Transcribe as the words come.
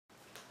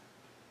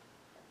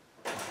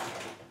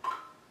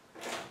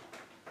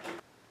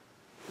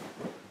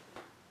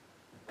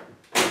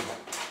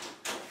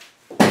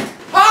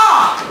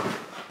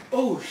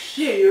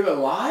shit, you're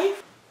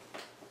alive?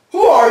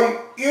 Who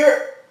are you?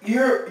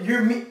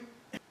 You're me.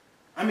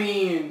 I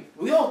mean,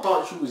 we all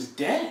thought you was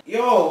dead.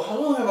 Yo, how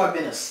long have I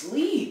been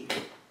asleep?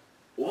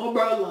 Well,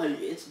 bro, like,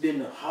 it's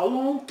been how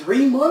long?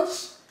 3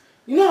 months?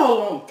 You know how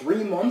long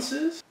 3 months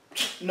is?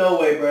 No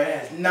way, bro. It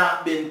has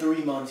not been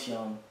 3 months,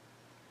 young.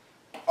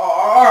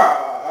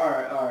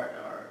 Alright.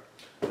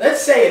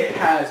 Let's say it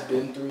has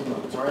been 3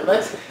 months, alright?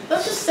 Let's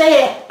just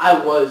say I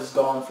was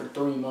gone for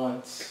 3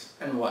 months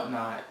and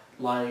whatnot.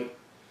 Like,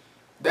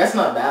 that's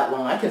not that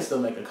long. I can still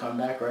make a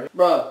comeback, right?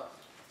 Bruh,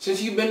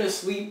 since you've been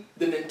asleep,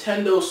 the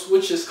Nintendo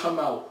Switch has come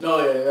out.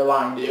 No, yeah, you're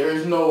lying.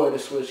 There's no way the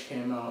Switch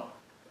came out.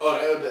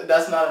 Oh,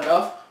 that's not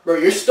enough? Bro,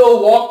 you're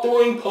still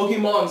walkthroughing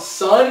Pokemon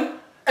Sun?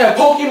 And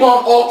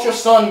Pokemon Ultra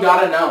Sun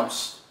got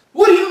announced.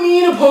 What do you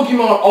mean a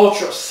Pokemon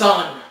Ultra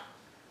Sun?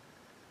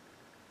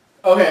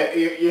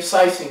 Okay, you're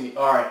sizing me.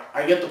 Alright,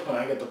 I get the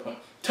point.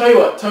 Tell you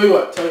what.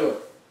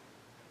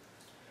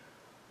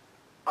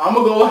 I'm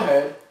gonna go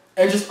ahead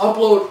and just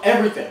upload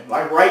everything.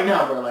 Like right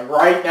now, bro. Like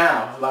right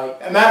now.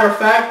 Like, a matter of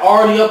fact, I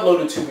already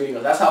uploaded 2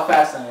 videos. That's how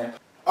fast I am.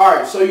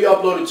 Alright, so you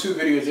uploaded 2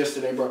 videos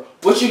yesterday, bro.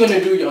 What you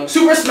gonna do, young?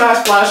 Super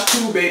Smash Bros.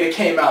 2 beta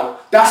came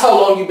out. That's how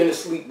long you've been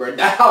asleep, bro.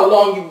 That's how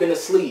long you've been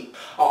asleep.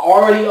 I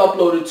already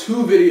uploaded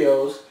 2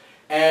 videos,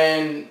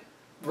 and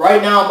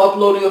right now I'm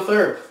uploading a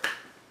 3rd.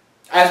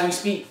 As we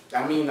speak.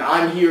 I mean,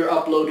 I'm here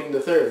uploading the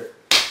 3rd.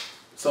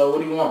 So,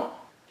 what do you want?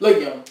 Look,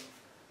 young.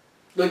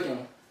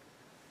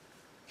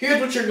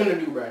 Here's what you're gonna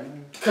do, bro.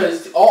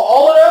 Because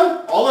all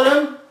of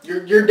them,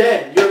 you're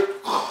dead.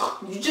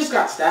 You just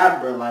got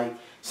stabbed, bro. Like,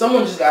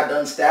 someone just got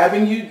done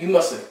stabbing you.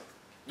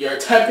 You're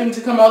attempting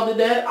to come out the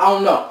dead. I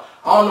don't know,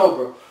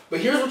 bro. But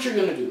here's what you're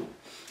gonna do.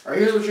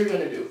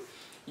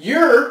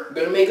 You're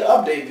gonna make an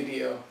update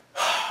video.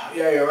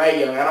 Yeah, you're right,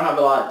 young. I don't have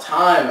a lot of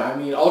time. I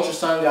mean, Ultra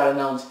Sun got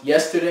announced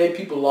yesterday.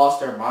 People lost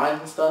their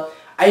minds and stuff.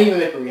 I didn't even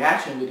make a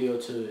reaction video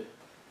to it.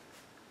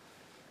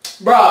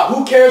 Bruh,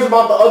 who cares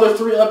about the other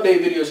 3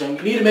 update videos, young?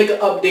 You need to make an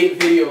update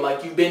video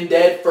like you've been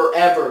dead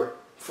forever.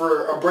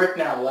 For a brick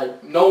now.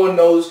 Like, no one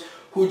knows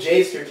who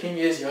Jaedsterking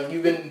is, young.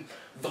 You've been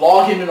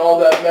vlogging and all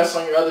that mess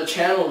on your other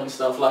channel and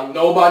stuff. Like,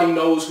 nobody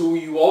knows who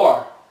you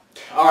are.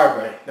 Alright,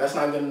 bro. That's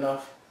not good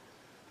enough.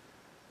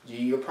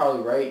 Gee, you're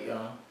probably right,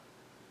 young.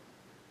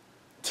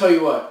 Tell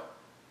you what,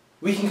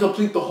 we can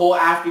complete the whole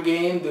after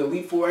game, the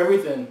Elite Four,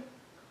 everything.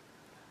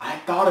 I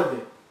thought of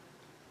it.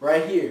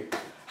 Right here.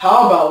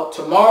 How about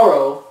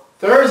tomorrow,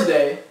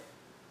 Thursday,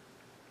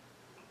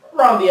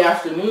 around the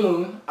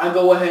afternoon, I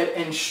go ahead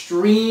and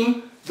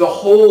stream the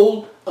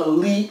whole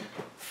Elite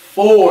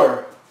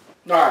Four.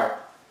 Alright.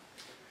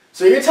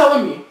 So you're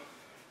telling me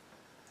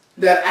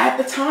that at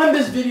the time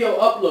this video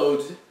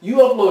uploads, you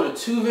uploaded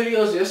 2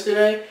 videos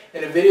yesterday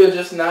and a video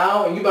just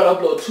now, and you about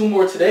to upload 2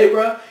 more today,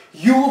 bro?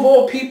 You of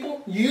all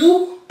people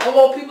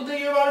think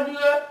you're about to do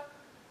that?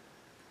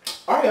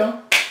 Alright,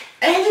 yo.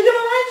 And you're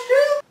gonna live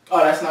stream?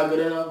 Oh, that's not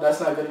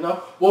good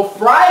enough. Well,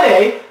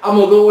 Friday, I'm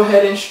gonna go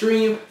ahead and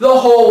stream the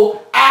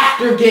whole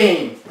after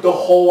game. The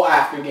whole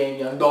after game,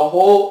 young. The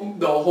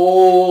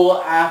whole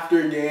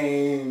after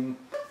game.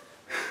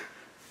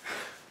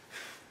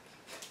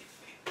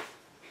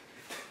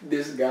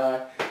 This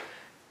guy.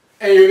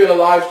 And you're gonna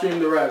live stream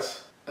the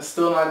rest. That's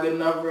still not good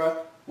enough, bro.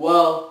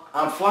 Well,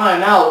 I'm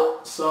flying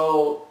out,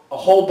 so a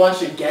whole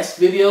bunch of guest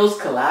videos,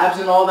 collabs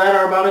and all that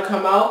are about to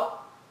come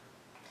out.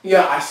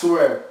 Yeah, I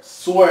swear.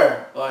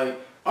 Like,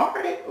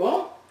 alright,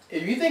 well,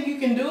 if you think you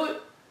can do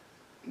it,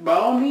 by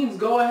all means,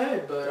 go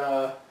ahead.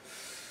 But,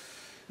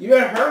 you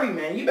better hurry,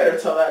 man. You better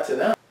tell that to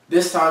them.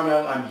 This time,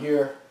 young, I'm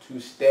here to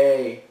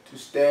stay.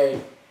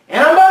 And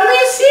I'm about to be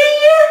a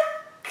senior!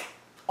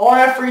 All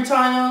that free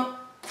time, young.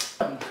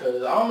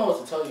 Because I don't know what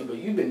to tell you, but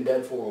you've been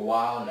dead for a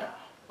while now.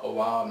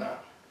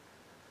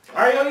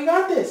 Alright, yo, you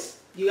got this.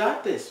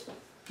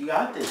 Do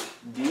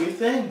your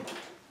thing.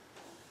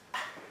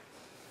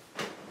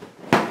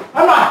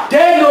 I'm not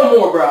dead no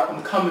more, bro.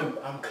 I'm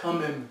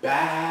coming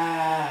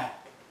back.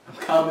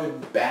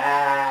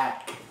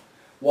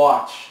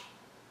 Watch.